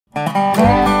My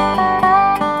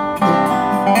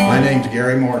name's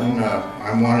Gary Morton.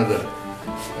 I'm one of the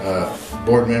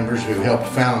board members who helped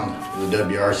found the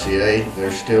WRCA.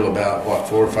 There's still about, what,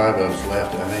 4 or 5 of us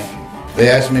left, I think. They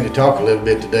asked me to talk a little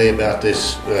bit today about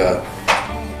this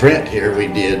print here we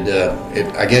did.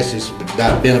 I guess it's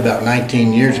been about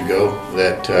 19 years ago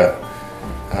that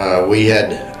we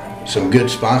had some good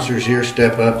sponsors here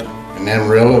step up in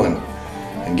Amarillo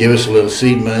and give us a little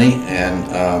seed money, and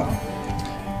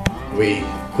we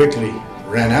quickly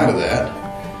ran out of that.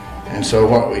 And so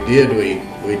what we did,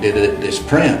 we did this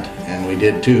print, and we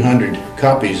did 200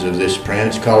 copies of this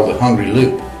print. It's called the Hungry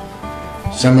Loop.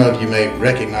 Some of you may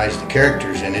recognize the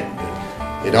characters in it,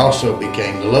 but it also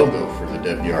became the logo for the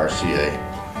WRCA.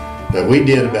 But we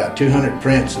did about 200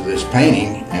 prints of this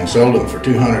painting and sold them for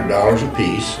 $200 a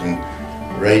piece and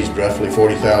raised roughly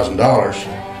 $40,000,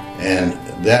 and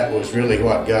that was really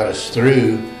what got us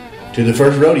through to the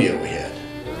first rodeo we had.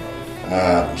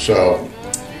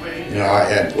 You know, I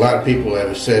had a lot of people that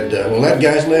have said, well, that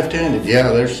guy's left-handed.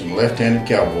 Yeah, there's some left-handed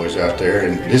cowboys out there,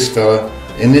 and this fella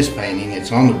in this painting,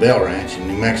 it's on the Bell Ranch in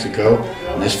New Mexico,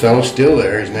 and this fella's still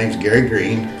there. His name's Gary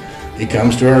Green. He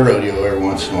comes to our rodeo every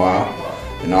once in a while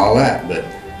and all that, but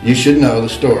you should know the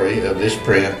story of this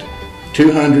print.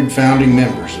 200 founding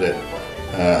members that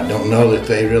don't know that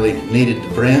they really needed the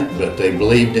print, but they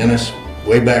believed in us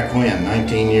way back when,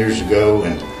 19 years ago,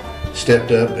 and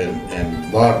stepped up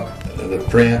and bought the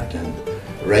print and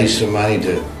raised some money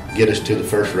to get us to the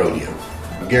first rodeo.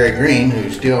 Gary Green, who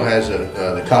still has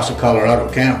the Casa Colorado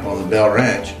camp on the Bell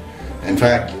Ranch. In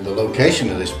fact, the location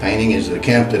of this painting is the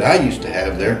camp that I used to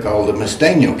have there called the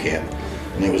Musteno camp.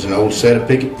 And it was an old set of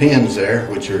picket pins there,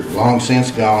 which are long since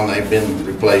gone. They've been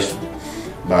replaced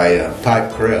by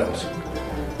pipe corrals.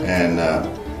 And,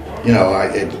 you know,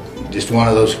 just one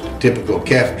of those typical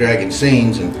calf dragging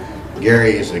scenes. And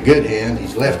Gary is a good hand.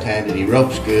 He's left-handed. He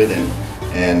ropes good,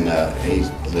 and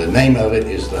the name of it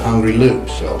is the Hungry Loop.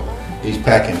 So he's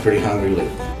packing pretty hungry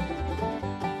loop.